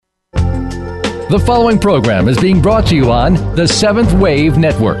The following program is being brought to you on the Seventh Wave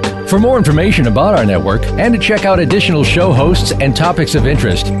Network. For more information about our network and to check out additional show hosts and topics of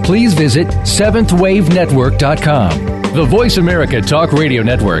interest, please visit seventhwavenetwork.com. The Voice America Talk Radio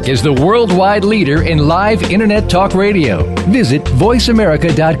Network is the worldwide leader in live Internet talk radio. Visit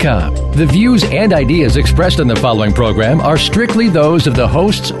voiceamerica.com. The views and ideas expressed on the following program are strictly those of the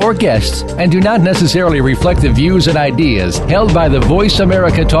hosts or guests and do not necessarily reflect the views and ideas held by the Voice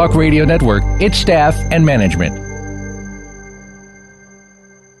America Talk Radio Network, its staff, and management.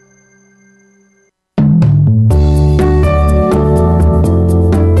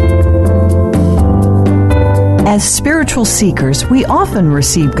 As spiritual seekers, we often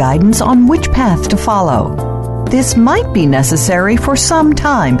receive guidance on which path to follow. This might be necessary for some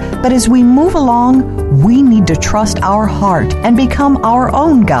time, but as we move along, we need to trust our heart and become our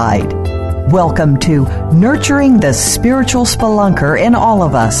own guide. Welcome to Nurturing the Spiritual Spelunker in All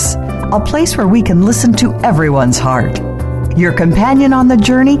of Us, a place where we can listen to everyone's heart. Your companion on the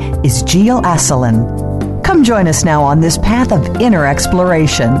journey is Jill Asselin. Come join us now on this path of inner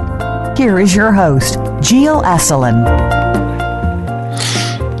exploration. Here is your host, Jill Asselin.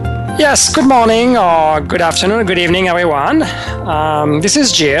 Yes, good morning, or good afternoon, good evening, everyone. This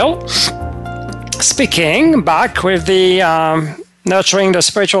is Jill speaking, back with the Nurturing the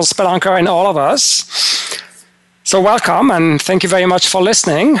Spiritual Spelunker in All of Us. So welcome, and thank you very much for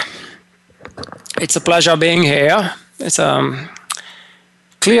listening. It's a pleasure being here. It's a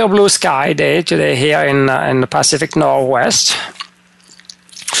clear blue sky day today here in the Pacific Northwest.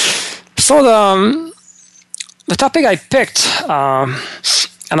 So the topic I picked,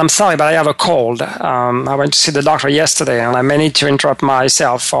 and I'm sorry, but I have a cold. I went to see the doctor yesterday, and I may need to interrupt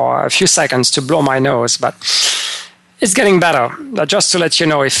myself for a few seconds to blow my nose, but it's getting better. Just to let you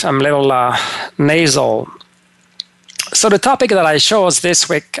know if I'm a little nasal. So the topic that I chose this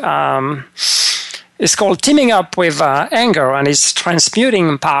week is called Teaming Up with Anger and its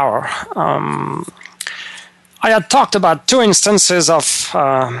Transmuting Power. I had talked about two instances of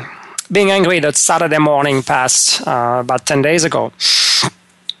being angry that Saturday morning passed about 10 days ago.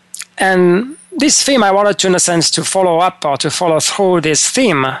 And this theme, I wanted to, in a sense, to follow up or to follow through this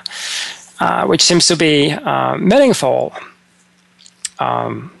theme, which seems to be meaningful.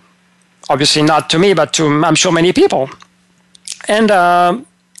 Obviously not to me, but to, I'm sure, many people. And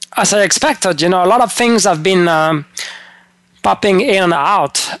as I expected, a lot of things have been popping in and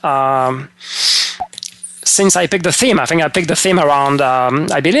out since I picked the theme. I think I picked the theme around,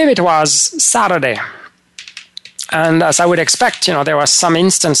 I believe it was Saturday. And as I would expect, there were some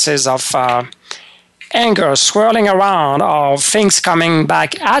instances of anger swirling around, or things coming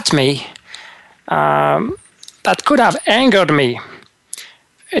back at me that could have angered me.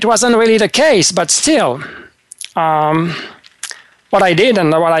 It wasn't really the case, but still, what I did and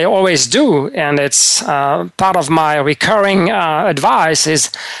what I always do, and it's part of my recurring advice, is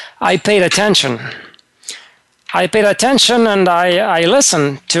I paid attention. I paid attention and I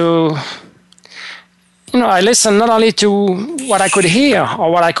listened to, I listened not only to what I could hear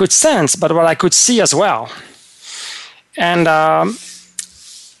or what I could sense, but what I could see as well. And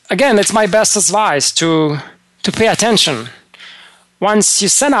again, it's my best advice to pay attention. Once you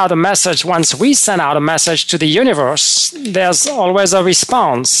send out a message, once we send out a message to the universe, there's always a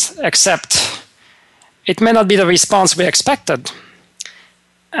response, except it may not be the response we expected.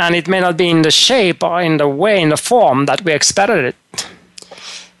 And it may not be in the shape or in the way, in the form that we expected it.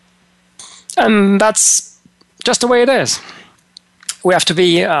 And that's just the way it is. We have to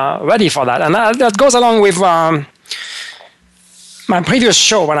be ready for that. And that goes along with my previous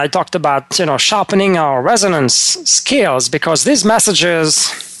show when I talked about, sharpening our resonance skills, because these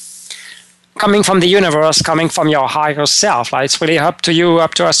messages coming from the universe, coming from your higher self, right? It's really up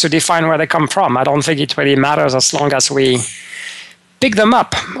to us to define where they come from. I don't think it really matters as long as we pick them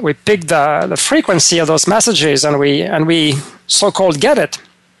up. We pick the frequency of those messages, and we so-called get it.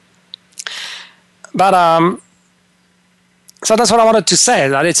 But so that's what I wanted to say,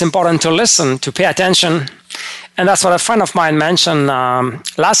 that it's important to listen, to pay attention. And that's what a friend of mine mentioned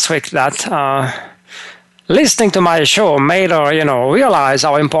last week, that listening to my show made her, realize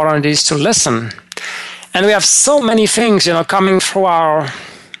how important it is to listen. And we have so many things, coming through our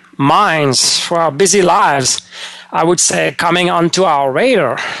minds, through our busy lives, I would say, coming onto our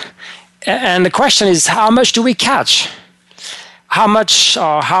radar. And the question is, how much do we catch? How much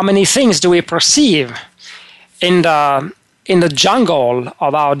or how many things do we perceive in the jungle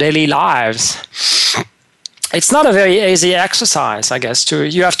of our daily lives? It's not a very easy exercise, I guess.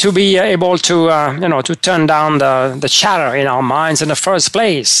 You have to be able to, to turn down the chatter in our minds in the first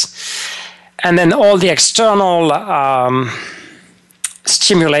place, and then all the external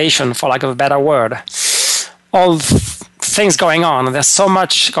stimulation, for lack of a better word. All things going on. There's so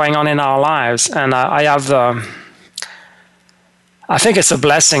much going on in our lives, and I think it's a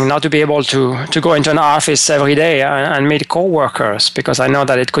blessing not to be able to go into an office every day and meet co-workers, because I know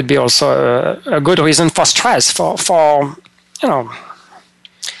that it could be also a good reason for stress, for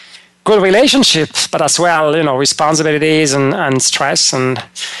good relationships, but as well, responsibilities and stress, and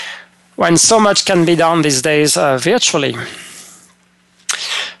when so much can be done these days virtually.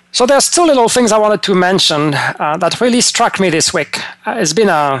 So there's two little things I wanted to mention that really struck me this week. It's been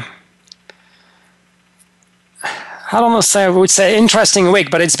I don't know, I would say interesting week,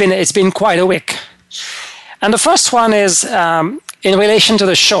 but it's been quite a week. And the first one is in relation to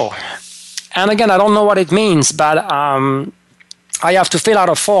the show. And again, I don't know what it means, but I have to fill out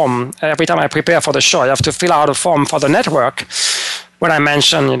a form every time I prepare for the show. I have to fill out a form for the network when I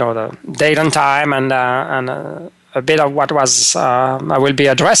mention, the date and time and a bit of what I will be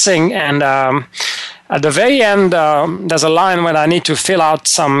addressing. And at the very end, there's a line where I need to fill out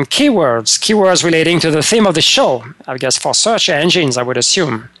some keywords relating to the theme of the show, I guess for search engines, I would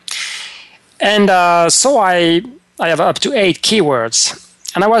assume. And so I have up to 8 keywords.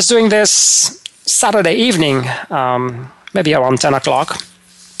 And I was doing this Saturday evening, maybe around 10 o'clock.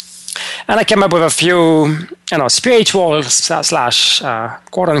 And I came up with a few, spiritual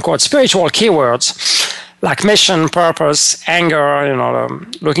 / quote-unquote spiritual keywords, like mission, purpose, anger,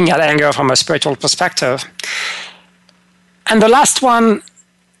 looking at anger from a spiritual perspective. And the last one,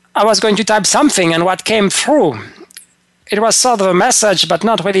 I was going to type something, and what came through, it was sort of a message, but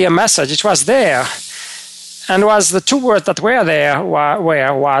not really a message. It was there. And was the 2 words that were there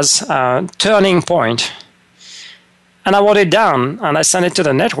was turning point. And I wrote it down, and I sent it to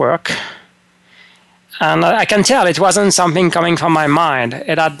the network. And I can tell it wasn't something coming from my mind.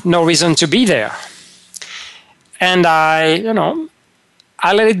 It had no reason to be there. And I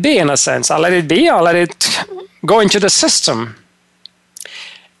let it be, in a sense. I let it be, I let it go into the system.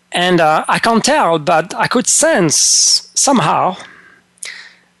 And I can't tell, but I could sense somehow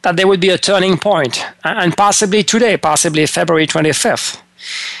that there would be a turning point, and possibly today, possibly February 25th.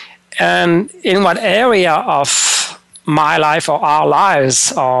 And in what area of my life or our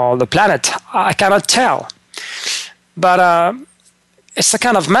lives or the planet, I cannot tell. But it's a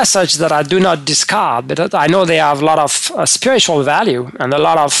kind of message that I do not discard, because I know they have a lot of spiritual value and a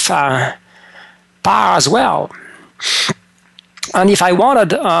lot of power as well. And if I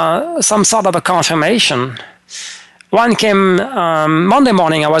wanted some sort of a confirmation, one came Monday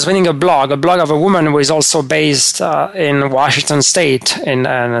morning. I was reading a blog of a woman who is also based in Washington State, in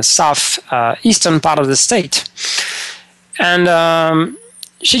the southeastern part of the state. And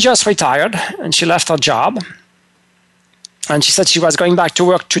she just retired, and she left her job. And she said she was going back to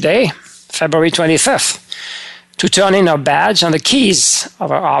work today, February 25th, to turn in her badge and the keys of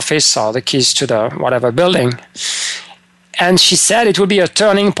her office, or the keys to the whatever building. And she said it would be a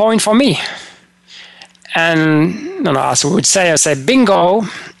turning point for me. And as we would say, I said, bingo.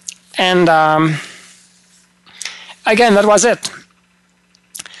 And again, that was it.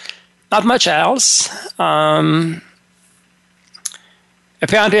 Not much else.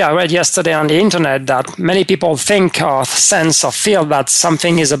 Apparently, I read yesterday on the internet that many people think or sense or feel that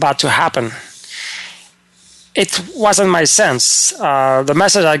something is about to happen. It wasn't my sense. The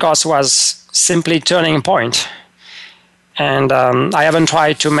message I got was simply turning point. And I haven't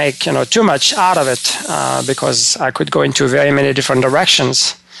tried to make too much out of it because I could go into very many different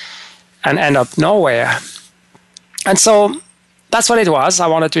directions and end up nowhere. And so that's what it was. I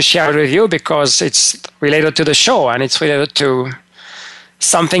wanted to share it with you because it's related to the show, and it's related to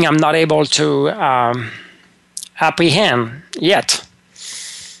something I'm not able to apprehend yet.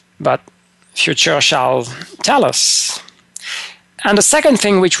 But future shall tell us. And the second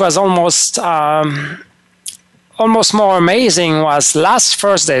thing, which was almost more amazing, was last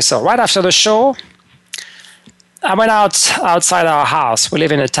Thursday. So right after the show, I went outside our house. We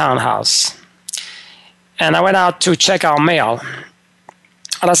live in a townhouse. And I went out to check our mail.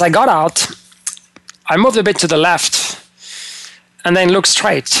 And as I got out, I moved a bit to the left and then looked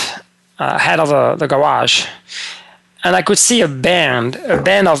straight ahead of the garage. And I could see a band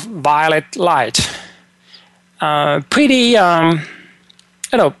of violet light. Pretty,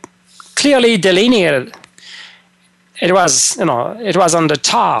 clearly delineated. It was on the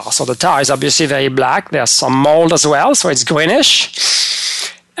tar. So the tar is obviously very black. There's some mold as well, so it's greenish.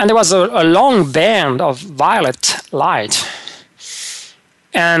 And there was a long band of violet light.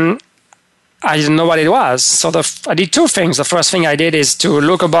 And I didn't know what it was. So I did 2 things. The first thing I did is to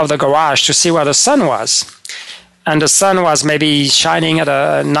look above the garage to see where the sun was. and the sun was maybe shining at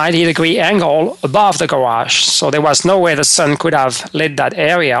a 90-degree angle above the garage. So there was no way the sun could have lit that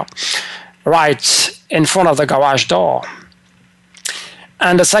area right in front of the garage door.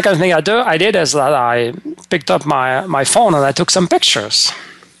 And the second thing I did is that I picked up my phone and I took some pictures.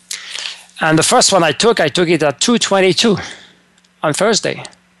 And the first one I took it at 2:22 on Thursday.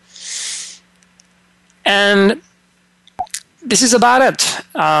 And this is about it.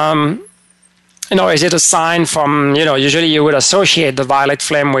 Is it a sign from, usually you would associate the violet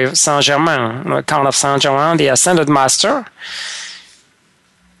flame with Saint-Germain, the Count of Saint-Germain, the Ascended Master.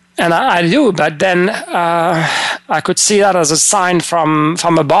 And I do, but then I could see that as a sign from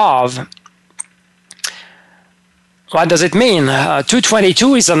above. What does it mean?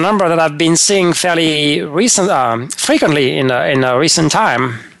 222 is a number that I've been seeing fairly frequently in a recent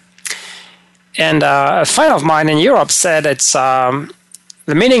time. And a friend of mine in Europe said it's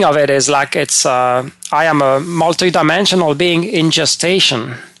the meaning of it is like it's I am a multidimensional being in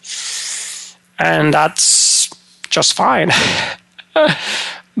gestation, and that's just fine.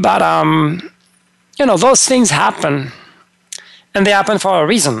 But those things happen, and they happen for a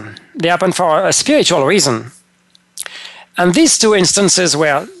reason. They happen for a spiritual reason. And these two instances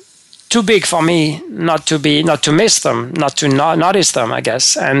were too big for me not to miss them, not to notice them, I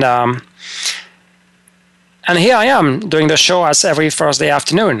guess. And here I am doing the show as every Thursday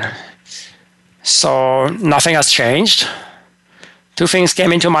afternoon. So nothing has changed. Two things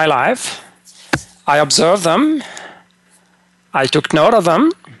came into my life. I observed them. I took note of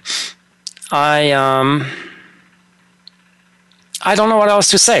them. I don't know what else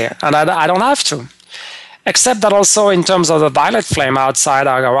to say, and I don't have to. Except that also in terms of the violet flame outside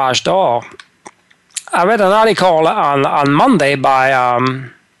our garage door, I read an article on Monday by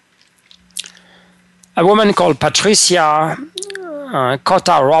a woman called Patricia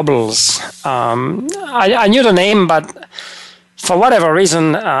Cotta-Robles. I knew the name, but for whatever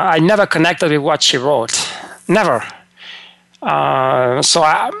reason, I never connected with what she wrote. Never. So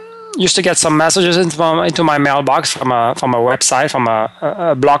I used to get some messages into my mailbox from a website, from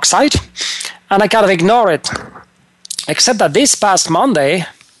a blog site, and I kind of ignore it. Except that this past Monday,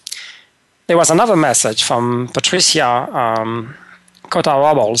 there was another message from Patricia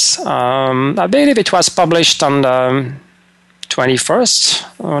Cotta-Robles. I believe it was published on the 21st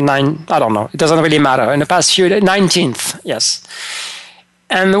or 9. I don't know. It doesn't really matter. In the past few days, 19th, yes.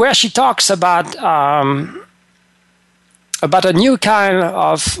 And where she talks about a new kind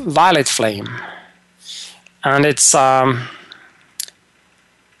of violet flame, and it's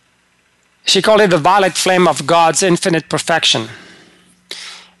she called it the violet flame of God's infinite perfection.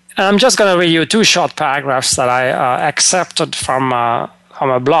 And I'm just going to read you two short paragraphs that I accepted from a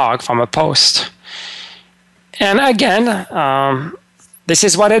blog, from a post. And again, this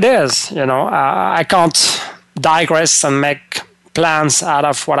is what it is. I can't digress and make plans out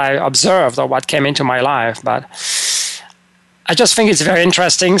of what I observed or what came into my life, but I just think it's very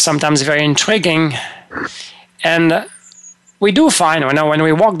interesting, sometimes very intriguing. And we do find, when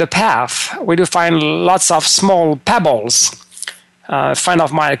we walk the path, we do find lots of small pebbles. A friend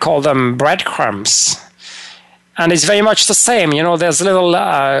of mine called them breadcrumbs. And it's very much the same. There's little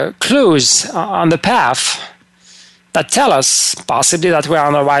clues on the path that tell us possibly that we're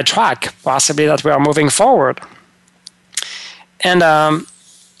on the right track, possibly that we are moving forward. And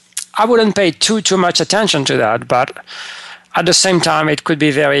I wouldn't pay too much attention to that, but at the same time, it could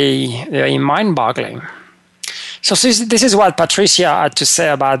be very, very mind-boggling. So this is what Patricia had to say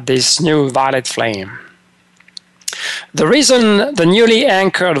about this new violet flame. The reason the newly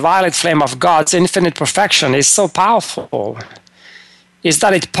anchored violet flame of God's infinite perfection is so powerful is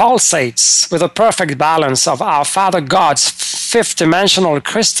that it pulsates with a perfect balance of our Father God's fifth-dimensional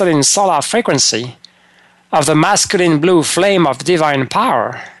crystalline solar frequency of the masculine blue flame of divine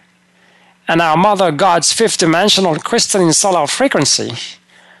power and our Mother God's fifth-dimensional crystalline solar frequency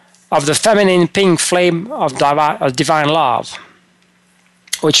of the feminine pink flame of divine love,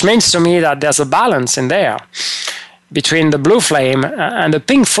 which means to me that there's a balance in there between the blue flame and the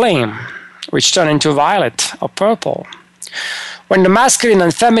pink flame, which turn into violet or purple. When the masculine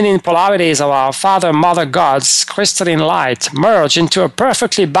and feminine polarities of our Father, Mother God's crystalline light merge into a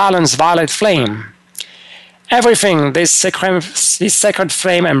perfectly balanced violet flame, everything this sacred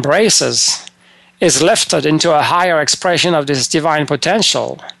flame embraces is lifted into a higher expression of this divine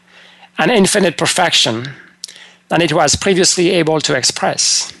potential and infinite perfection than it was previously able to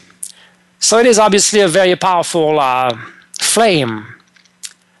express. So it is obviously a very powerful flame.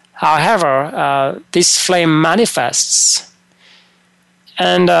 However, this flame manifests.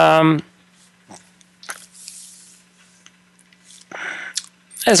 And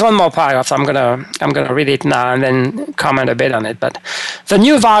there's one more paragraph. I'm gonna read it now and then comment a bit on it. But the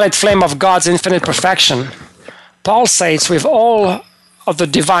new violet flame of God's infinite perfection, Paul says, with all of the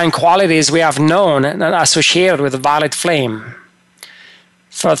divine qualities we have known and associated with the violet flame: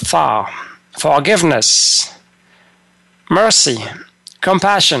 forgiveness, mercy,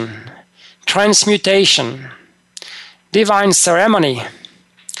 compassion, transmutation, divine ceremony,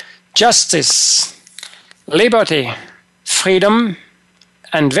 justice, liberty, freedom,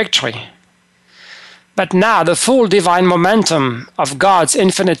 and victory. But now the full divine momentum of God's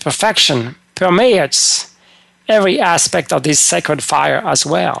infinite perfection permeates every aspect of this sacred fire as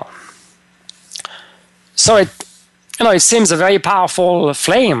well. So it seems a very powerful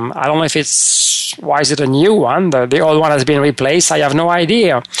flame. I don't know if why is it a new one? The old one has been replaced. I have no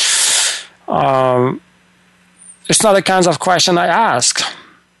idea. It's not the kinds of question I ask.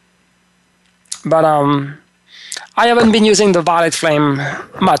 But I haven't been using the violet flame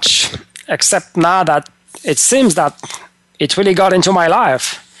much, except now that it seems that it really got into my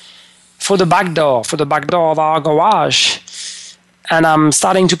life through the back door of our garage, and I'm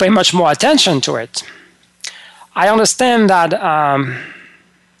starting to pay much more attention to it. I understand that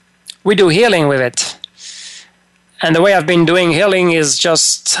we do healing with it, and the way I've been doing healing is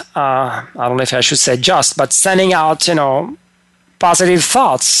just, I don't know if I should say just, but sending out, positive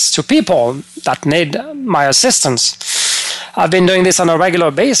thoughts to people that need my assistance. I've been doing this on a regular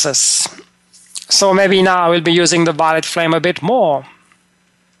basis. So maybe now I will be using the violet flame a bit more.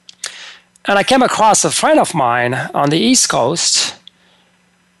 And I came across a friend of mine on the East Coast,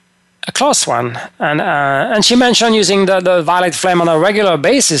 a close one, and she mentioned using the violet flame on a regular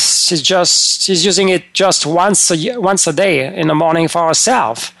basis. She's using it just once a day in the morning for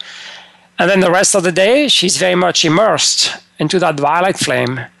herself. And then the rest of the day, she's very much immersed into that violet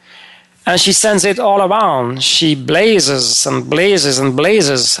flame. And she sends it all around. She blazes and blazes and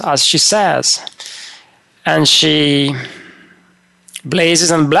blazes, as she says. And she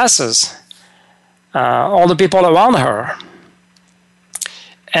blazes and blesses all the people around her.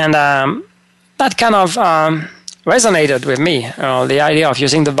 And that kind of resonated with me, the idea of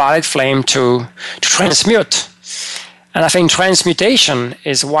using the violet flame to transmute. And I think transmutation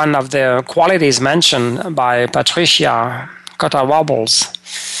is one of the qualities mentioned by Patricia Cotter-Wobbles.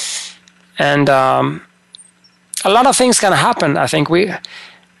 And a lot of things can happen. I think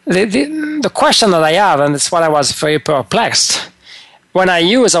the question that I have, and it's what I was very perplexed, when I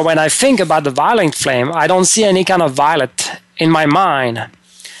use or when I think about the violet flame, I don't see any kind of violet in my mind.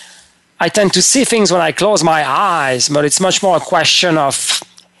 I tend to see things when I close my eyes, but it's much more a question of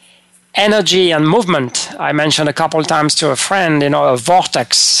energy and movement. I mentioned a couple of times to a friend, a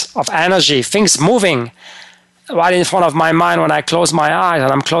vortex of energy, things moving right in front of my mind when I close my eyes,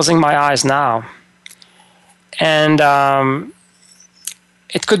 and I'm closing my eyes now. And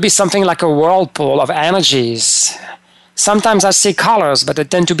it could be something like a whirlpool of energies. Sometimes I see colors, but they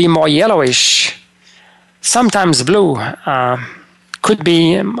tend to be more yellowish. Sometimes blue. Could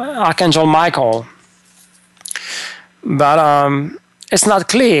be Archangel Michael. But it's not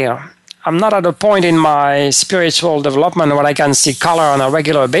clear. I'm not at a point in my spiritual development where I can see color on a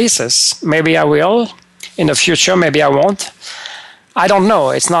regular basis. Maybe I will in the future, maybe I won't. I don't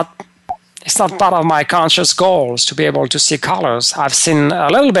know. It's not part of my conscious goals to be able to see colors. I've seen a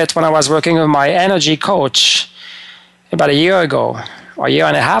little bit when I was working with my energy coach about a year ago, or a year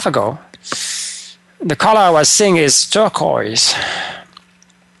and a half ago. The color I was seeing is turquoise.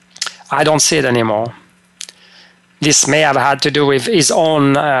 I don't see it anymore. This may have had to do with his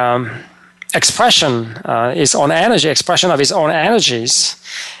own expression, his own energy, expression of his own energies,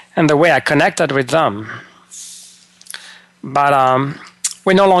 and the way I connected with them. But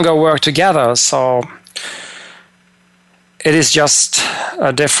we no longer work together, so it is just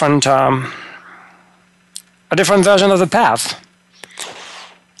a different version of the path.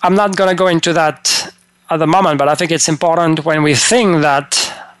 I'm not going to go into that at the moment, but I think it's important when we think that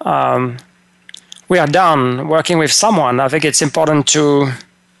we are done working with someone. I think it's important to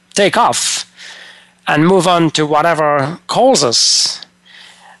take off and move on to whatever calls us.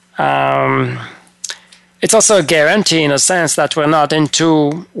 It's also a guarantee in a sense that we're not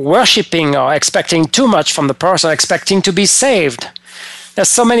into worshiping or expecting too much from the person, expecting to be saved. There's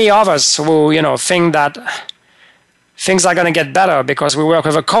so many of us who, think that things are going to get better because we work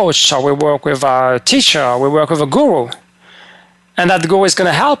with a coach, or we work with a teacher, or we work with a guru, and that guru is going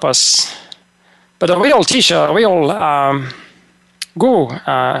to help us. But a real teacher, a real guru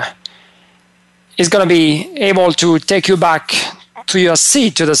is going to be able to take you back to your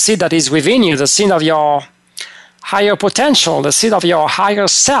seed, to the seed that is within you, the seed of your higher potential, the seed of your higher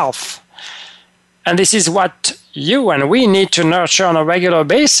self. And this is what you and we need to nurture on a regular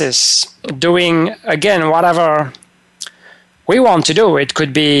basis, doing, again, whatever we want to do. It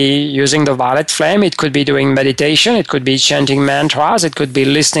could be using the violet flame, it could be doing meditation, it could be chanting mantras, it could be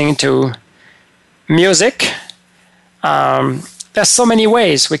listening to music. There's so many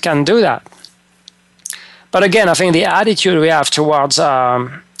ways we can do that. But again, I think the attitude we have towards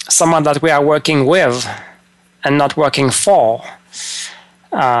someone that we are working with and not working for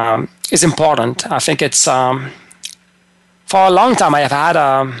is important. I think it's, for a long time, I have had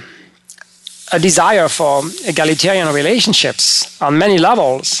a desire for egalitarian relationships on many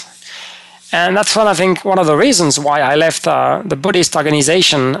levels. And that's I think one of the reasons why I left the Buddhist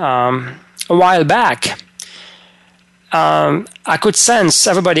organization a while back. I could sense,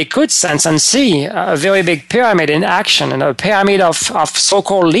 everybody could sense and see a very big pyramid in action, and a pyramid of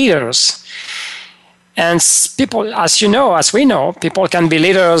so-called leaders. And people, as you know, as we know, people can be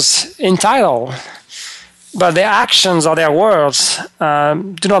leaders in title, but their actions or their words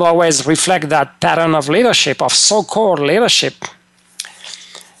do not always reflect that pattern of leadership, of so-called leadership.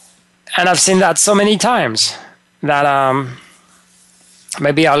 And I've seen that so many times that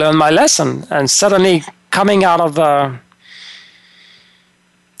maybe I learned my lesson, and suddenly coming out of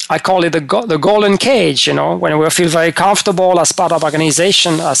I call it the golden cage, when we feel very comfortable as part of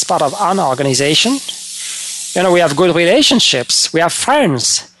organization, as part of an organization. We have good relationships, we have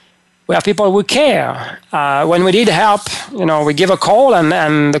friends, we have people who care. When we need help, we give a call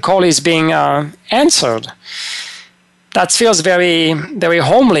and the call is being answered. That feels very, very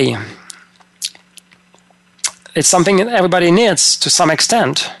homely. It's something that everybody needs to some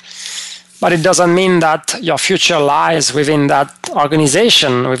extent. But it doesn't mean that your future lies within that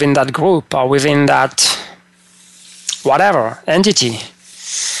organization, within that group, or within that whatever entity.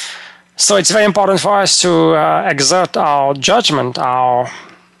 So it's very important for us to exert our judgment, our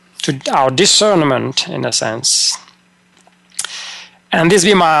discernment, in a sense. And this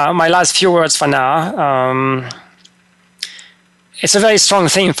will be my last few words for now. It's a very strong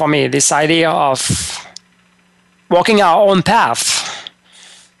theme for me, this idea of walking our own path.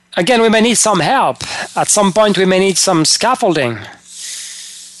 Again, we may need some help. At some point, we may need some scaffolding.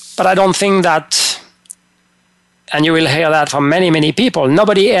 But I don't think that, and you will hear that from many, many people,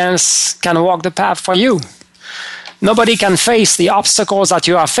 nobody else can walk the path for you. Nobody can face the obstacles that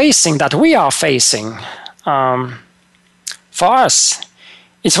you are facing, that we are facing. For us,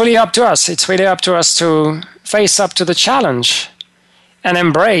 it's really up to us. It's really up to us to face up to the challenge and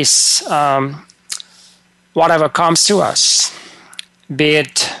embrace whatever comes to us, be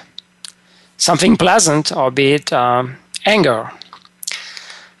it something pleasant or be it anger.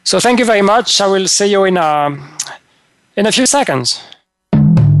 So thank you very much. I will see you in a few seconds.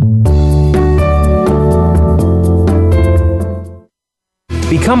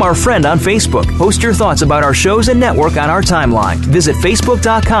 Become our friend on Facebook. Post your thoughts about our shows and network on our timeline. Visit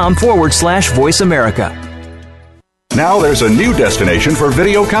facebook.com/Voice America. Now there's a new destination for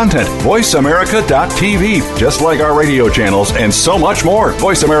video content, voiceamerica.tv. Just like our radio channels and so much more.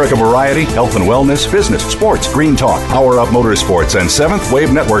 Voice America Variety, Health and Wellness, Business, Sports, Green Talk, Power Up Motorsports, and Seventh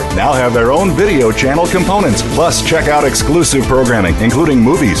Wave Network now have their own video channel components. Plus, check out exclusive programming, including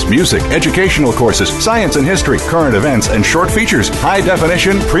movies, music, educational courses, science and history, current events, and short features.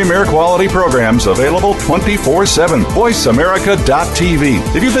 High-definition, premier quality programs available 24/7. VoiceAmerica.tv.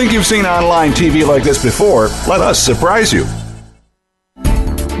 If you think you've seen online TV like this before, let us surprise you.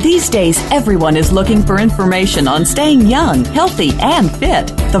 These days, everyone is looking for information on staying young, healthy, and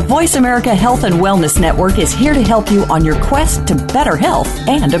fit. The Voice America Health and Wellness Network is here to help you on your quest to better health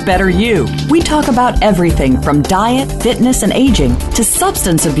and a better you. We talk about everything from diet, fitness, and aging to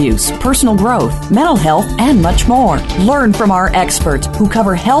substance abuse, personal growth, mental health, and much more. Learn from our experts who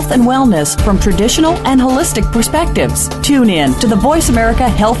cover health and wellness from traditional and holistic perspectives. Tune in to the Voice America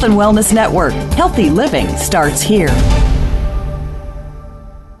Health and Wellness Network. Healthy living starts here.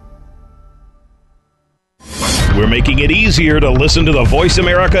 We're making it easier to listen to the Voice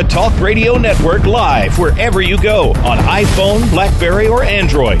America Talk Radio Network live wherever you go on iPhone, BlackBerry, or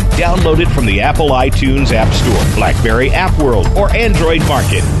Android. Download it from the Apple iTunes App Store, BlackBerry App World, or Android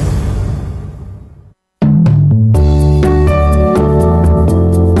Market.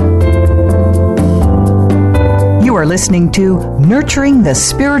 You are listening to Nurturing the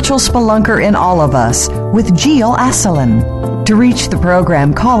Spiritual Spelunker in All of Us with Gil Asselin. To reach the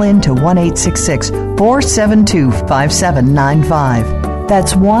program, call in to 1-866-472-5795.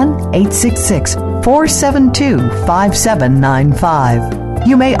 That's 1-866-472-5795.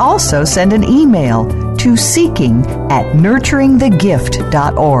 You may also send an email to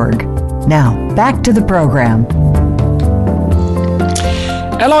seeking@nurturingthegift.org. Now, back to the program.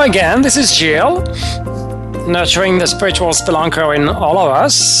 Hello again, this is Jill, nurturing the spiritual spelunker in all of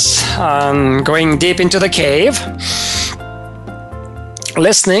us, going deep into the cave.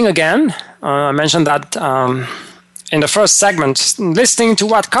 Listening again, I mentioned that in the first segment, listening to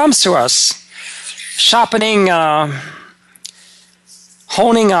what comes to us, sharpening,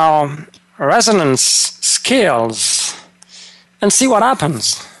 honing our resonance skills, and see what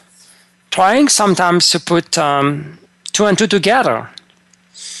happens. Trying sometimes to put two and two together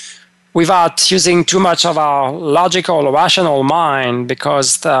without using too much of our logical, rational mind,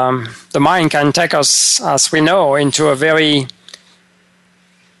 because the mind can take us, as we know, into a very,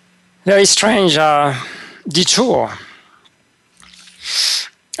 very strange detour.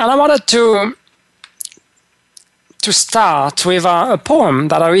 And I wanted to start with a poem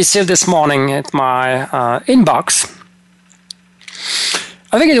that I received this morning at my inbox.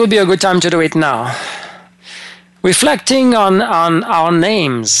 I think it would be a good time to do it now. Reflecting on our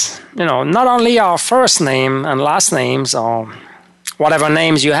names, not only our first name and last names, or whatever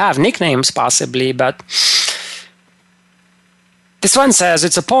names you have, nicknames possibly, but this one says,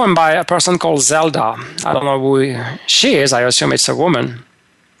 it's a poem by a person called Zelda. I don't know who she is, I assume it's a woman.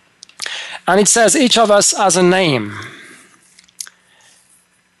 And it says, each of us has a name.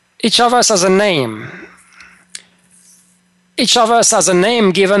 Each of us has a name. Each of us has a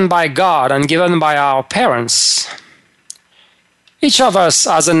name given by God and given by our parents. Each of us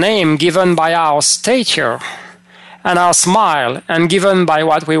has a name given by our stature and our smile and given by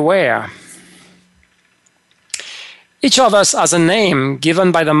what we wear. Each of us has a name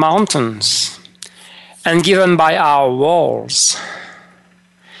given by the mountains and given by our walls.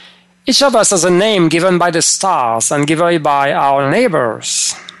 Each of us has a name given by the stars and given by our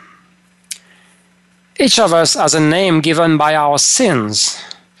neighbors. Each of us has a name given by our sins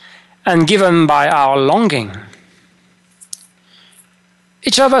and given by our longing.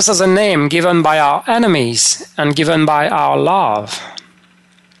 Each of us has a name given by our enemies and given by our love.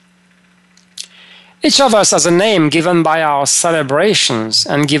 Each of us has a name given by our celebrations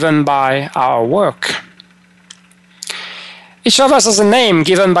and given by our work. Each of us has a name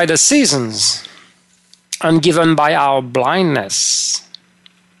given by the seasons and given by our blindness.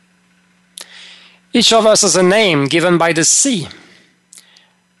 Each of us has a name given by the sea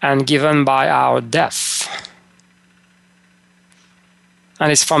and given by our death. And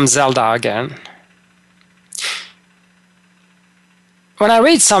it's from Zelda again. When I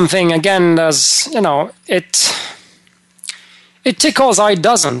read something, again, there's, it tickles or it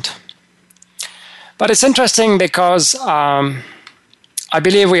doesn't. But it's interesting because I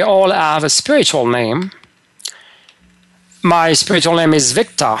believe we all have a spiritual name. My spiritual name is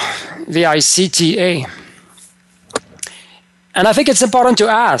Victor, V-I-C-T-A. And I think it's important to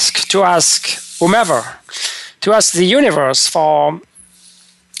ask whomever, to ask the universe for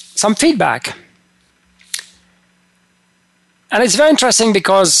some feedback. And it's very interesting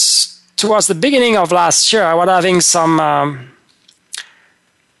because towards the beginning of last year, I was having some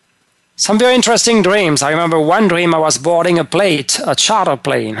very interesting dreams. I remember one dream I was boarding a charter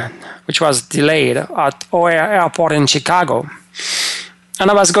plane, which was delayed at O'Hare Airport in Chicago.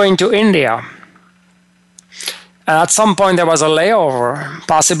 And I was going to India. And at some point there was a layover,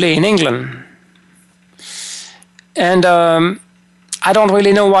 possibly in England. And I don't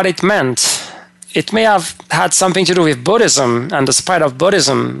really know what it meant. It may have had something to do with Buddhism and the spread of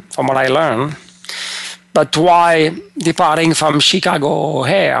Buddhism, from what I learned. But why departing from Chicago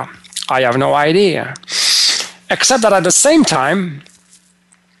O'Hare? I have no idea. Except that at the same time,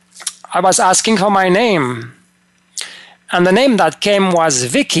 I was asking for my name. And the name that came was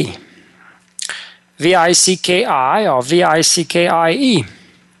Vicky. V-I-C-K-I or V-I-C-K-I-E.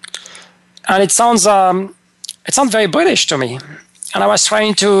 And it sounds very British to me. And I was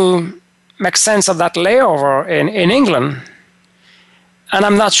trying to make sense of that layover in England. And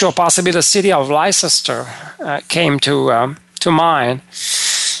I'm not sure, possibly the city of Leicester came to mind.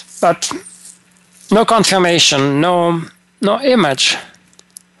 But no confirmation, no image.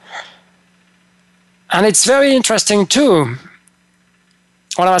 And it's very interesting too.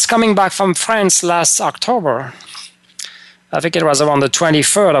 When I was coming back from France last October, I think it was around the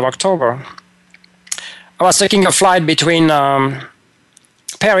 23rd of October, I was taking a flight between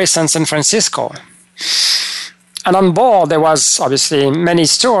Paris and San Francisco. And on board there was obviously many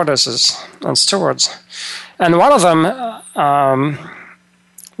stewardesses and stewards. And one of them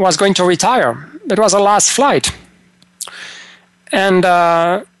was going to retire. It was the last flight. And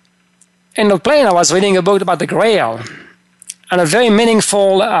in the plane I was reading a book about the Grail. And a very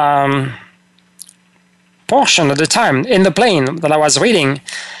meaningful portion at the time in the plane that I was reading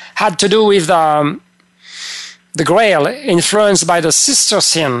had to do with the Grail influenced by the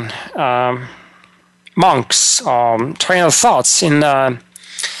Cistercian monks train of thoughts in, I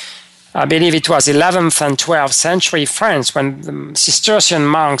believe it was 11th and 12th century France, when the Cistercian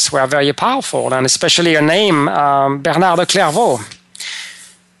monks were very powerful, and especially a name, Bernard de Clairvaux.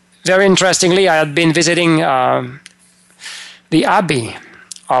 Very interestingly, I had been visiting the abbey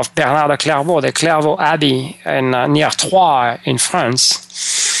of Bernard de Clairvaux, the Clairvaux Abbey near Troyes in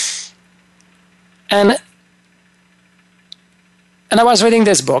France. And I was reading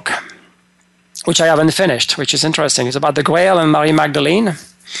this book, which I haven't finished, which is interesting. It's about the Grail and Marie Magdalene.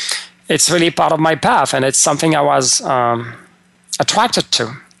 It's really part of my path, and it's something I was attracted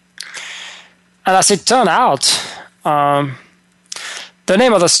to. And as it turned out, the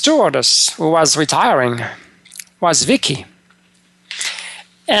name of the stewardess who was retiring was Vicky.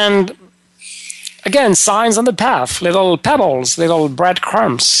 And again, signs on the path, little pebbles, little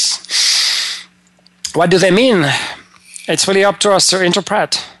breadcrumbs. What do they mean? It's really up to us to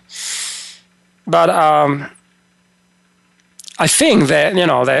interpret. But I think that,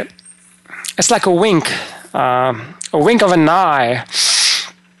 that it's like a wink of an eye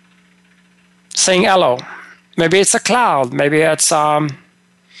saying hello. Maybe it's a cloud, maybe it's an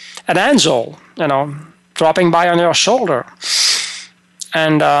angel, dropping by on your shoulder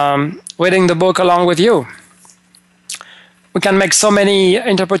and reading the book along with you. We can make so many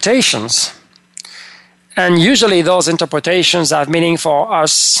interpretations. And usually those interpretations have meaning for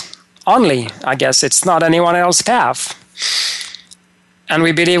us only. I guess it's not anyone else's path. And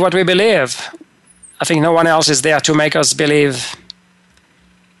we believe what we believe. I think no one else is there to make us believe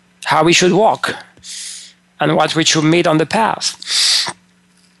how we should walk and what we should meet on the path.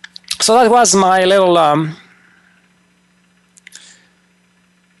 So that was my little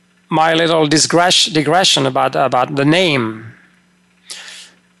digression about the name.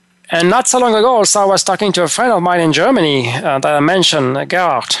 And not so long ago, also, I was talking to a friend of mine in Germany that I mentioned,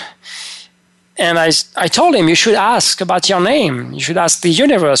 Gerhard. And I told him, you should ask about your name. You should ask the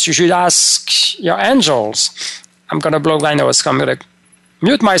universe. You should ask your angels. I'm going to blow my nose, so I'm going to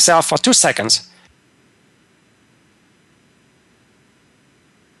mute myself for 2 seconds.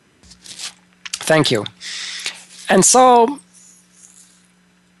 Thank you. And so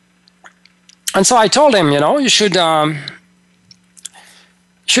I told him, you should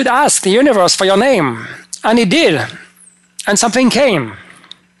ask the universe for your name. And he did. And something came.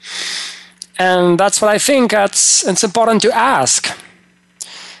 And that's what I think it's important to ask.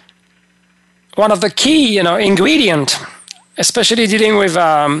 One of the key, ingredient, especially dealing with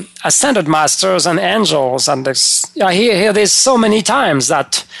ascended masters and angels, and I hear this so many times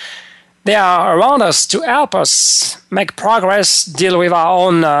that they are around us to help us make progress, deal with our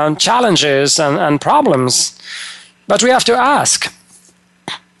own challenges and problems. But we have to ask.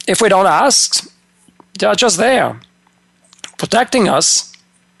 If we don't ask, they are just there, protecting us,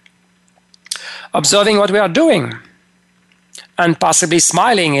 observing what we are doing, and possibly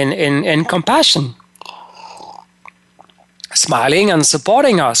smiling in compassion. Smiling and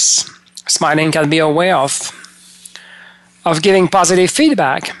supporting us. Smiling can be a way of giving positive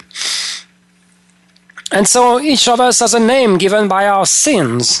feedback. And so each of us has a name given by our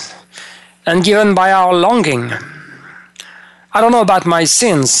sins and given by our longing. I don't know about my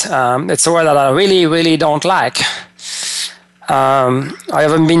sins. It's a word that I really, really don't like. I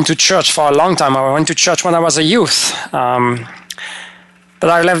haven't been to church for a long time. I went to church when I was a youth. But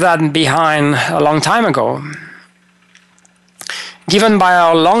I left that behind a long time ago. Given by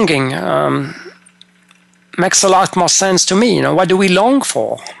our longing makes a lot more sense to me. What do we long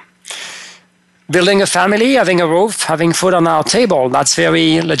for? Building a family, having a roof, having food on our table, that's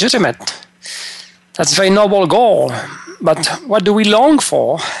very legitimate. That's a very noble goal. But what do we long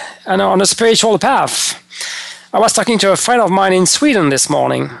for? And on a spiritual path, I was talking to a friend of mine in Sweden this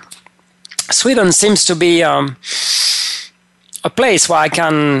morning. Sweden seems to be a place where I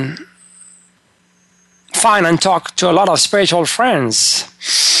can find and talk to a lot of spiritual friends.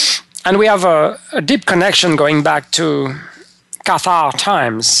 And we have a deep connection going back to Cathar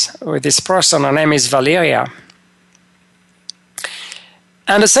times with this person. Her name is Valeria.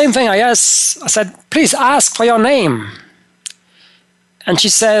 And the same thing I said, please ask for your name. And she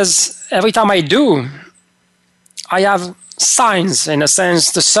says, every time I do, I have signs. In a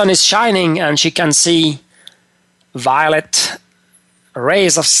sense, the sun is shining and she can see violet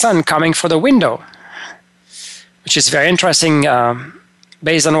rays of sun coming through the window, which is very interesting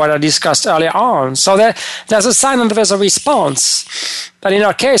based on what I discussed earlier on. So there's a sign and there's a response. But in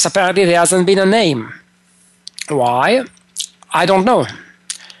our case, apparently there hasn't been a name. Why? I don't know.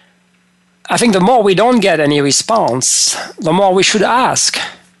 I think the more we don't get any response, the more we should ask.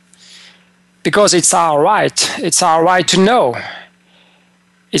 because it's our right. It's our right to know.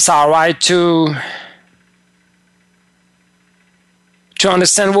 It's our right to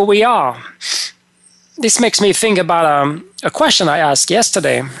understand who we are. This makes me think about a question I asked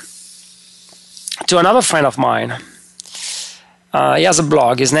yesterday to another friend of mine. He has a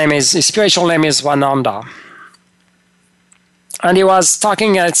blog. His spiritual name is Wananda. And he was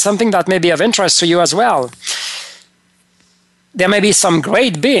talking at something that may be of interest to you as well. There may be some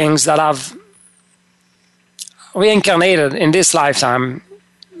great beings that have reincarnated in this lifetime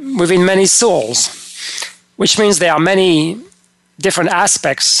within many souls, which means there are many different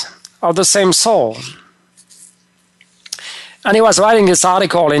aspects of the same soul. And he was writing this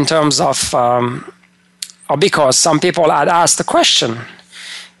article in terms of, or because some people had asked the question.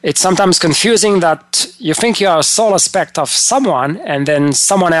 It's sometimes confusing that you think you are a soul aspect of someone, and then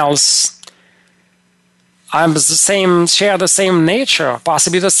someone else share the same nature,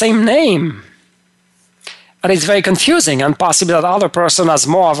 possibly the same name. And it's very confusing, and possibly that other person has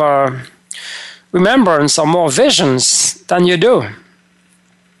more of a remembrance or more visions than you do.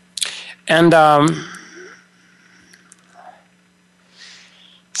 And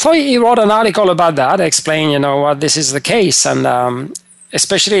so he wrote an article about that, explaining, what this is the case, and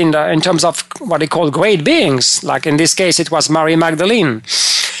especially in terms of what he called great beings. Like in this case, it was Mary Magdalene,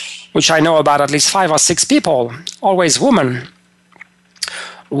 which I know about at least 5 or 6 people, always women,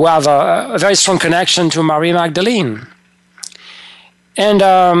 who have a very strong connection to Mary Magdalene. And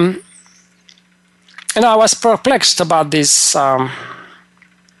I was perplexed about this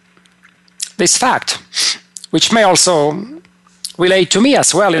fact, which may also relate to me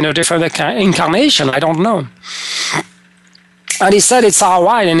as well in a different incarnation. I don't know. And he said it's our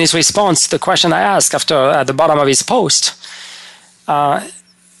right in his response to the question I asked at the bottom of his post.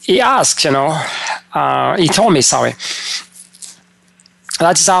 He asked, he told me,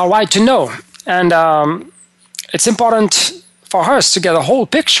 that it's our right to know. And it's important for us to get a whole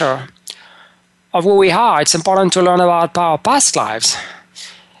picture of who we are. It's important to learn about our past lives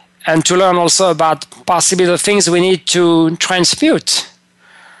and to learn also about possibly the things we need to transmute,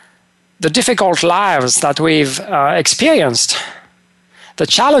 the difficult lives that we've experienced, the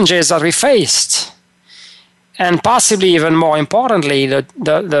challenges that we faced, and possibly even more importantly,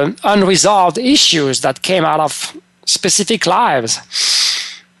 the unresolved issues that came out of specific lives.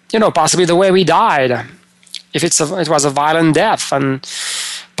 Possibly the way we died, if it was a violent death, and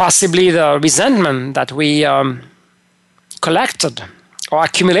possibly the resentment that we collected or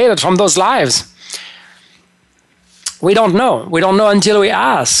accumulated from those lives. We don't know. We don't know until we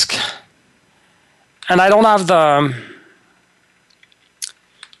ask. And I don't have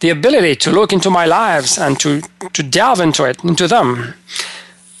the ability to look into my lives and to delve into them.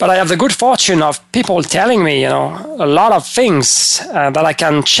 But I have the good fortune of people telling me, a lot of things that I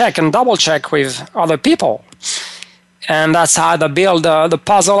can check and double check with other people. And that's how I build the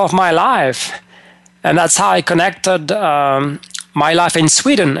puzzle of my life. And that's how I connected my life in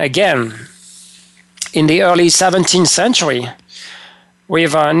Sweden again in the early 17th century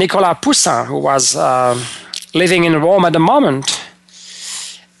with Nicolas Poussin, who was living in Rome at the moment.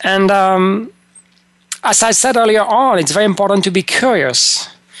 And as I said earlier on, it's very important to be curious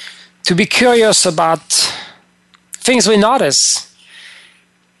about things we notice,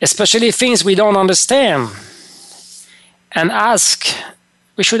 especially things we don't understand, and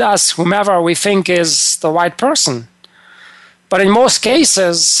we should ask whomever we think is the right person. But in most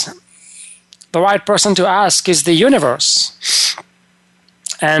cases, the right person to ask is the universe.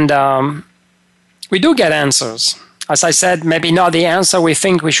 And we do get answers. As I said, maybe not the answer we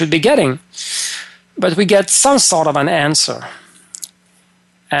think we should be getting, but we get some sort of an answer.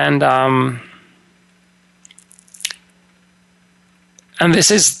 And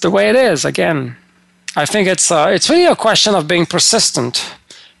this is the way it is, again. I think it's really a question of being persistent.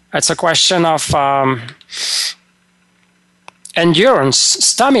 It's a question of endurance,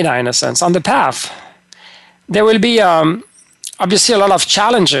 stamina, in a sense, on the path. There will be obviously a lot of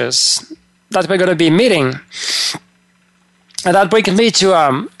challenges that we're going to be meeting. And that brings me to,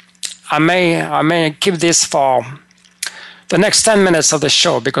 I may keep this for the next 10 minutes of the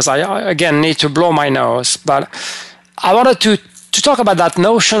show, because I, again, need to blow my nose. But I wanted to talk about that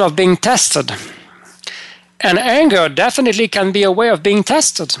notion of being tested. And anger definitely can be a way of being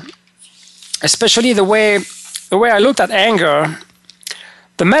tested, especially the way I looked at anger.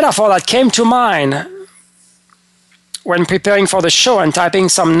 The metaphor that came to mind when preparing for the show and typing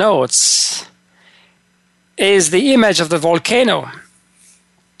some notes is the image of the volcano.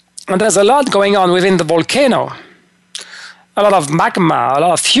 And there's a lot going on within the volcano. A lot of magma, a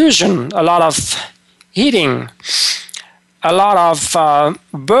lot of fusion, a lot of heating, a lot of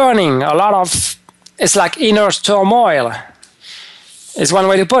burning, it's like inner turmoil, is one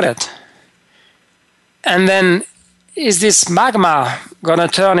way to put it. And then is this magma going to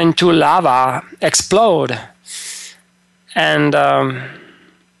turn into lava, explode, and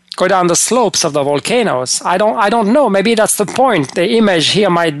go down the slopes of the volcanoes? I don't know. Maybe that's the point. The image here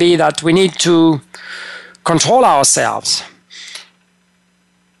might be that we need to control ourselves.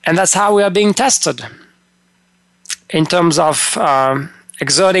 And that's how we are being tested in terms of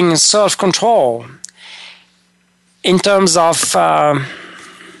exerting self-control, in terms of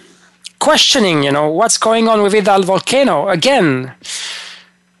questioning, what's going on within that volcano. Again,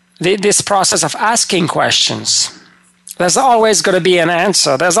 this process of asking questions. There's always going to be an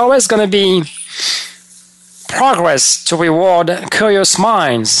answer. There's always going to be progress to reward curious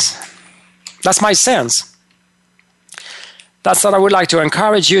minds. That's my sense. That's what I would like to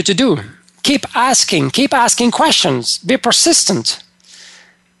encourage you to do. Keep asking questions. Be persistent.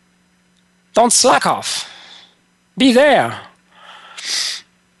 Don't slack off. Be there.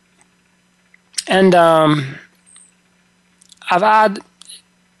 And I've had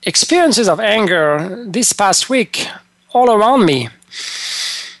experiences of anger this past week all around me.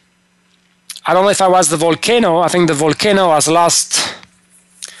 I don't know if I was the volcano. I think the volcano has lost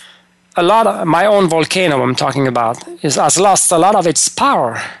a lot of, my own volcano I'm talking about, has lost a lot of its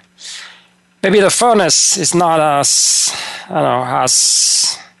power. Maybe the furnace is not as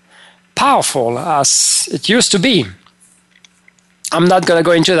powerful as it used to be. I'm not going to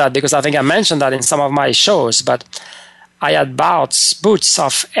go into that because I think I mentioned that in some of my shows, but I had bouts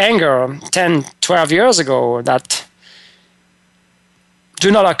of anger 10, 12 years ago that do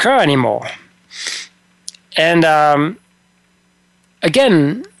not occur anymore. And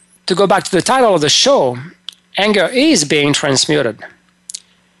again, to go back to the title of the show, anger is being transmuted.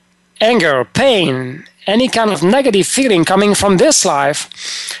 Anger, pain, any kind of negative feeling coming from this life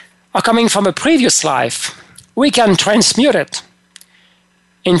or coming from a previous life, we can transmute it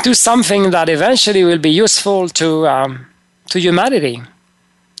into something that eventually will be useful to humanity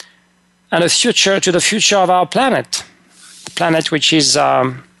and to the future of our planet, the planet which is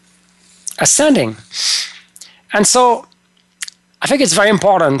ascending. And so I think it's very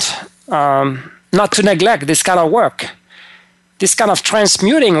important not to neglect this kind of work, this kind of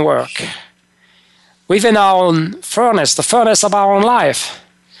transmuting work within our own furnace, the furnace of our own life,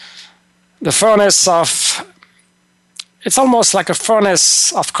 the furnace of, it's almost like a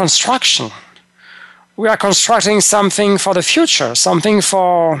furnace of construction. We are constructing something for the future, something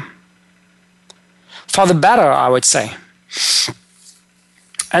for the better, I would say.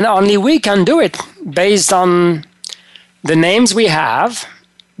 And only we can do it based on the names we have,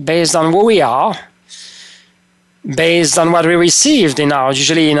 based on who we are, based on what we received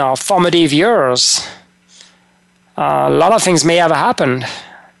usually in our formative years. A lot of things may have happened,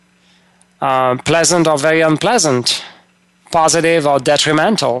 pleasant or very unpleasant, positive or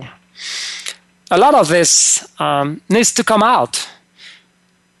detrimental. A lot of this needs to come out.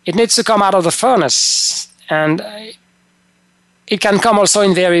 It needs to come out of the furnace, and it can come also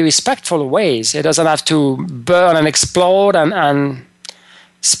in very respectful ways. It doesn't have to burn and explode and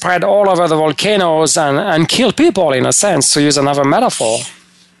spread all over the volcanoes and kill people, in a sense, to use another metaphor.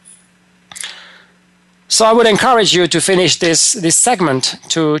 So I would encourage you to finish this segment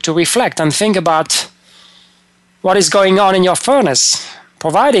to reflect and think about what is going on in your furnace.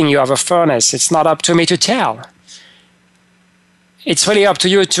 Providing you have a furnace, it's not up to me to tell. It's really up to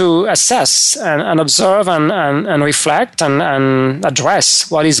you to assess and observe and reflect and address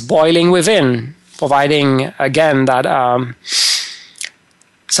what is boiling within, providing, again, that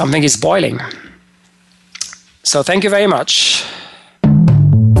something is boiling. So thank you very much.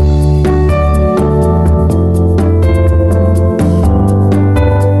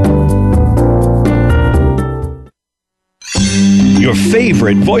 Your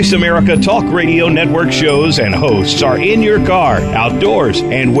favorite Voice America Talk Radio Network shows and hosts are in your car, outdoors,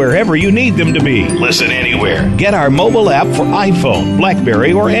 and wherever you need them to be. Listen anywhere. Get our mobile app for iPhone,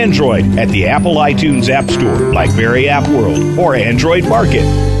 BlackBerry, or Android at the Apple iTunes App Store, BlackBerry App World, or Android Market.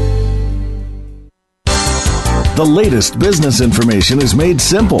 The latest business information is made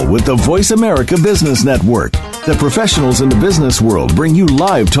simple with the Voice America Business Network. The professionals in the business world bring you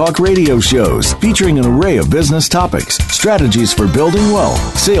live talk radio shows featuring an array of business topics, strategies for building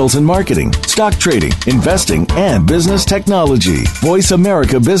wealth, sales and marketing, stock trading, investing, and business technology. Voice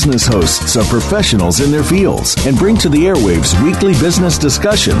America Business hosts are professionals in their fields and bring to the airwaves weekly business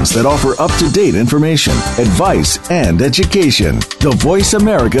discussions that offer up-to-date information, advice, and education. The Voice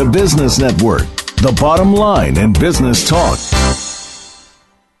America Business Network. The bottom line in business talk.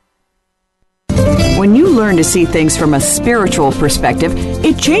 When you learn to see things from a spiritual perspective,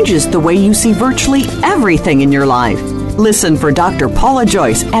 it changes the way you see virtually everything in your life. Listen for Dr. Paula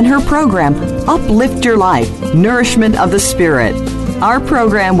Joyce and her program, Uplift Your Life, Nourishment of the Spirit. Our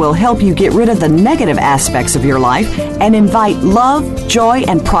program will help you get rid of the negative aspects of your life and invite love, joy,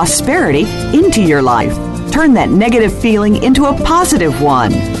 and prosperity into your life. Turn that negative feeling into a positive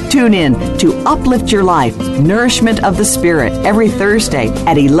one. Tune in to Uplift Your Life, Nourishment of the Spirit every Thursday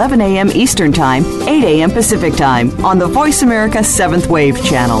at 11 a.m. Eastern Time, 8 a.m. Pacific Time on the Voice America 7th Wave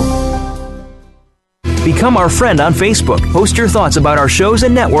channel. Become our friend on Facebook. Post your thoughts about our shows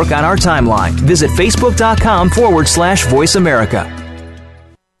and network on our timeline. Visit Facebook.com/Voice America.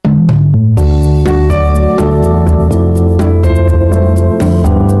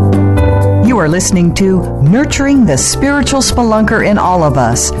 You are listening to Nurturing the Spiritual Spelunker in All of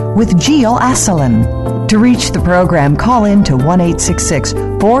Us with Jill Asselin. To reach the program, call in to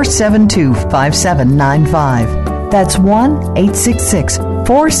 1-866-472-5795. That's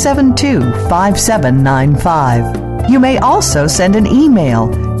 1-866-472-5795. You may also send an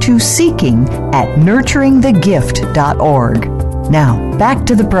email to seeking@nurturingthegift.org. Now, back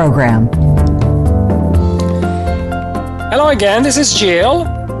to the program. Hello again, this is Jill.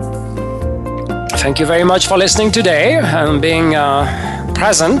 Thank you very much for listening today and being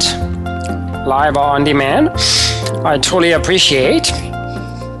present, live or on demand. I truly appreciate.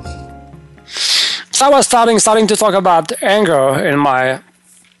 So I was starting to talk about anger in my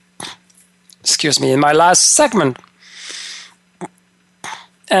last segment.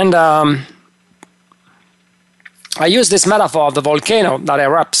 And I use this metaphor of the volcano that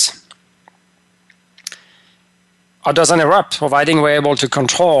erupts. Or doesn't erupt, providing we're able to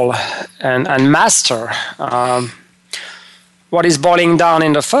control and master what is boiling down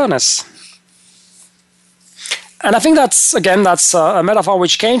in the furnace. And I think that's a metaphor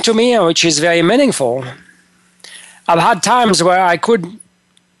which came to me and which is very meaningful. I've had times where I could,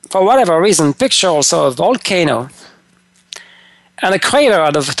 for whatever reason, picture also a volcano and a crater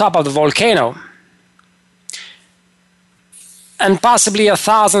at the top of the volcano and possibly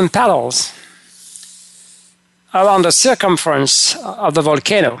 1,000 petals around the circumference of the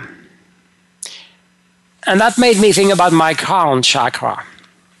volcano. And that made me think about my crown chakra.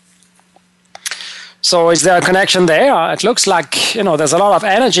 So is there a connection there? It looks like, there's a lot of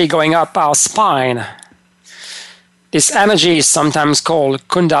energy going up our spine. This energy is sometimes called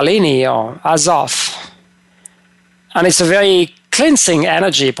Kundalini or Azov. And it's a very cleansing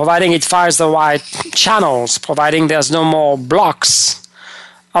energy, providing it fires the right channels, providing there's no more blocks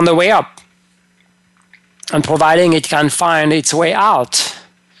on the way up, and providing it can find its way out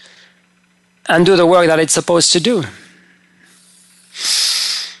and do the work that it's supposed to do.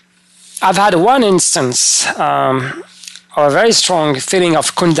 I've had one instance of a very strong feeling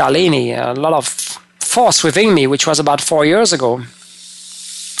of Kundalini, a lot of force within me, which was about 4 years ago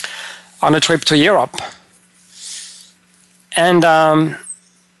on a trip to Europe. And I'm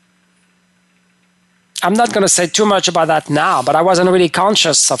not going to say too much about that now, but I wasn't really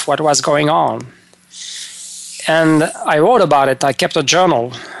conscious of what was going on. And I wrote about it. I kept a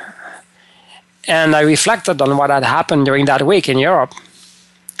journal. And I reflected on what had happened during that week in Europe.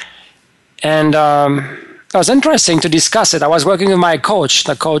 And it was interesting to discuss it. I was working with my coach,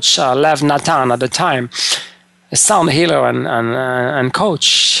 the coach Lev Natan at the time, a sound healer and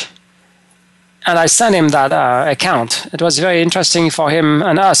coach. And I sent him that account. It was very interesting for him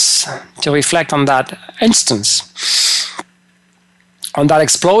and us to reflect on that instance, on that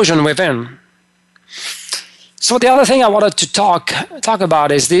explosion within. So the other thing I wanted to talk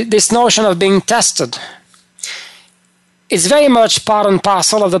about is this notion of being tested. It's very much part and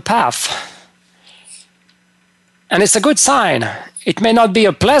parcel of the path. And it's a good sign. It may not be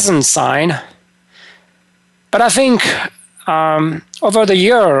a pleasant sign, but I think over the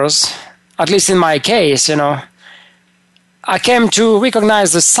years, at least in my case, I came to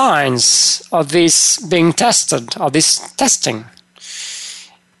recognize the signs of this being tested, of this testing.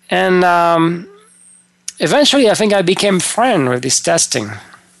 And eventually, I think I became friend with this testing,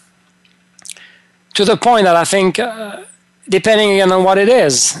 to the point that I think, depending on what it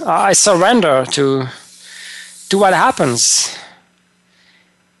is, I surrender to what happens.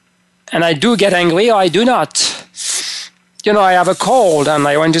 And I do get angry or I do not. I have a cold and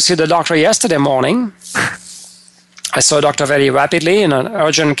I went to see the doctor yesterday morning. I saw a doctor very rapidly in an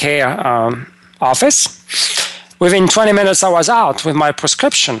urgent care office. Within 20 minutes, I was out with my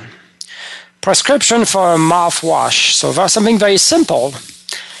prescription for a mouthwash. So something very simple.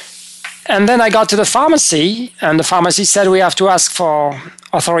 And then I got to the pharmacy, and the pharmacy said, we have to ask for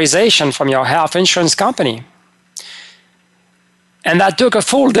authorization from your health insurance company. And that took a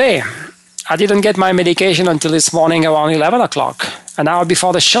full day. I didn't get my medication until this morning around 11 o'clock, an hour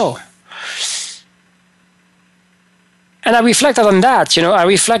before the show. And I reflected on that, I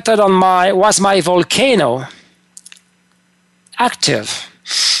reflected on was my volcano active?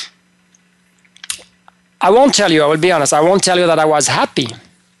 I won't tell you, I will be honest, I won't tell you that I was happy,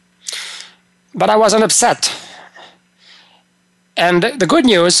 but I wasn't upset. And the good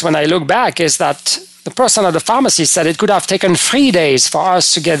news when I look back is that the person at the pharmacy said it could have taken 3 days for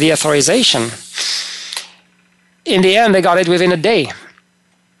us to get the authorization. In the end, they got it within a day.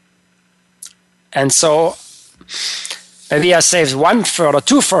 And so maybe I saved 1/3 or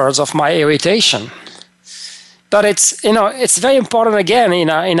 2/3 of my irritation. But it's very important again in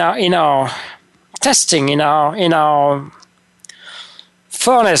our testing, in our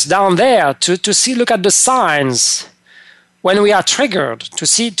furnace down there to look at the signs when we are triggered,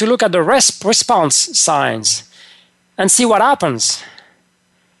 to look at the response signs and see what happens.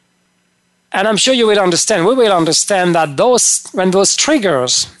 And I'm sure you will understand, we will understand that when those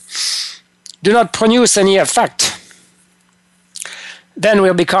triggers do not produce any effect, then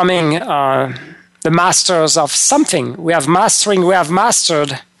we're becoming the masters of something. We have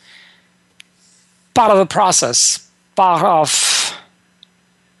mastered part of the process, part of,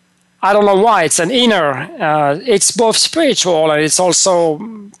 I don't know why, it's an inner, it's both spiritual and it's also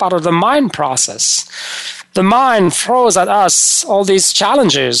part of the mind process. The mind throws at us all these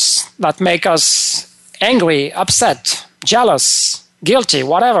challenges that make us angry, upset, jealous, guilty,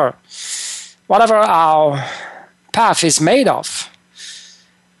 whatever our path is made of.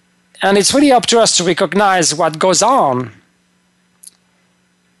 And it's really up to us to recognize what goes on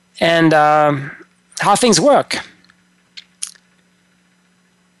and how things work.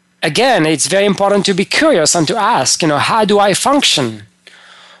 Again, it's very important to be curious and to ask, how do I function?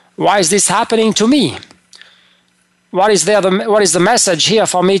 Why is this happening to me? What is the message here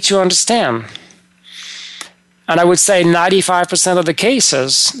for me to understand? And I would say 95% of the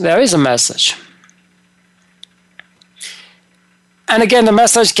cases, there is a message. And again, the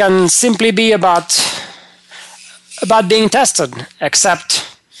message can simply be about being tested, except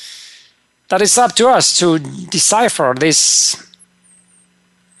that it's up to us to decipher this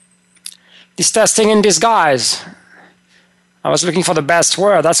testing in disguise. I was looking for the best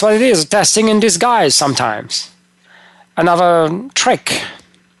word. That's what it is, testing in disguise sometimes. Another trick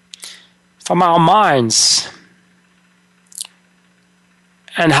from our minds.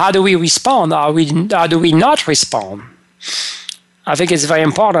 And how do we respond? How do we not respond? I think it's very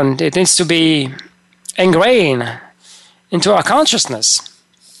important. It needs to be ingrained into our consciousness.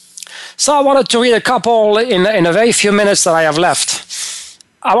 So I wanted to read a couple in a very few minutes that I have left.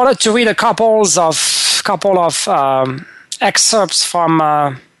 I wanted to read a couple of excerpts from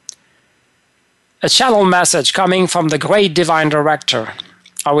a channel message coming from the great divine director.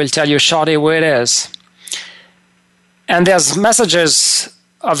 I will tell you shortly who it is. And there's messages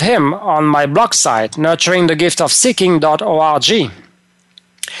of him on my blog site, nurturingthegiftofseeking.org.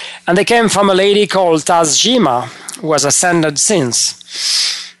 And they came from a lady called Tajima, who has ascended since.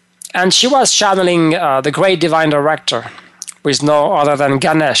 And she was channeling the great divine director, who is no other than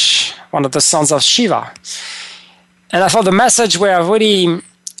Ganesh, one of the sons of Shiva. And I thought the message were really,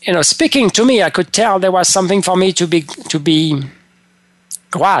 speaking to me. I could tell there was something for me to be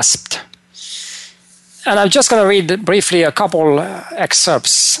grasped. And I'm just going to read briefly a couple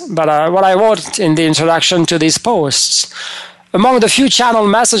excerpts. But what I wrote in the introduction to these posts, among the few channel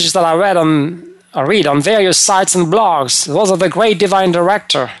messages that I read on various sites and blogs, those of the great divine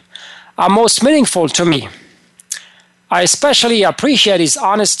director are most meaningful to me. I especially appreciate his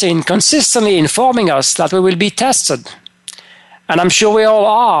honesty in consistently informing us that we will be tested. And I'm sure we all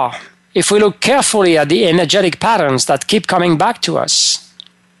are, if we look carefully at the energetic patterns that keep coming back to us.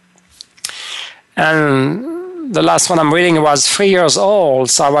 And the last one I'm reading was 3 years old,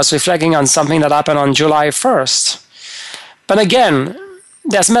 so I was reflecting on something that happened on July 1st. But again,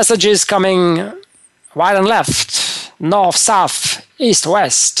 there's messages coming right and left, north, south, east,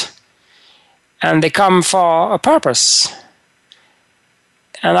 west. And they come for a purpose.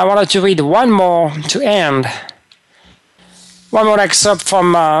 And I wanted to read one more to end. One more excerpt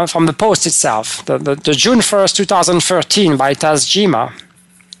from the post itself, the June 1st, 2013 by Tajima.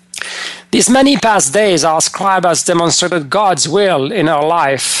 These many past days, our scribe has demonstrated God's will in our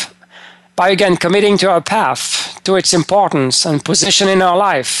life by again committing to our path, to its importance and position in our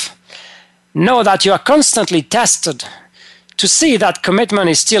life. Know that you are constantly tested to see that commitment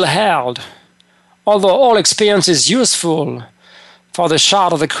is still held, although all experience is useful for the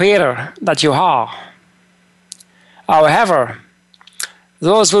child of the Creator that you are. However,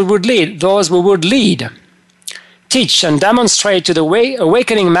 those who would lead teach and demonstrate to the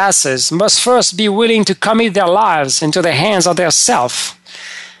awakening masses must first be willing to commit their lives into the hands of their self,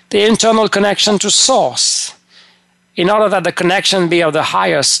 the internal connection to Source, in order that the connection be of the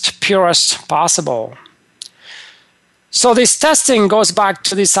highest, purest possible. So this testing goes back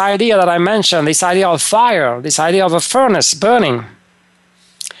to this idea that I mentioned, this idea of fire, this idea of a furnace burning.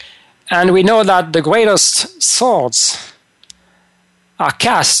 And we know that the greatest swords are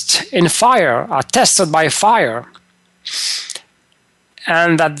cast in fire, are tested by fire,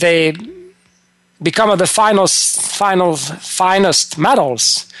 and that they become of the finest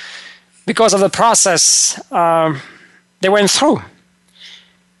metals because of the process they went through,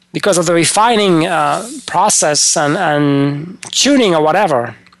 because of the refining process and tuning or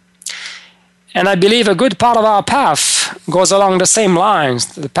whatever. And I believe a good part of our path goes along the same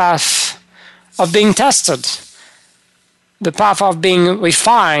lines, the path of being tested, the path of being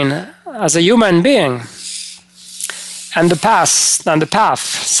refined as a human being, and the path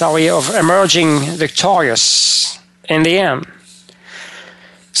of emerging victorious in the end.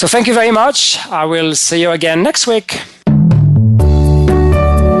 So thank you very much. I will see you again next week.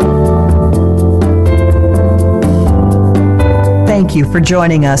 Thank you for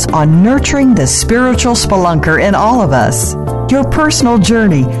joining us on Nurturing the Spiritual Spelunker in All of Us. Your personal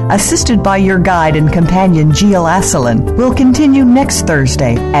journey, assisted by your guide and companion Gil Asselin, will continue next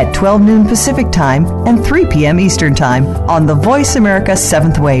Thursday at 12 noon Pacific Time and 3 p.m. Eastern Time on the Voice America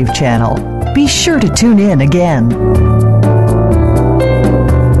 7th Wave channel. Be sure to tune in again.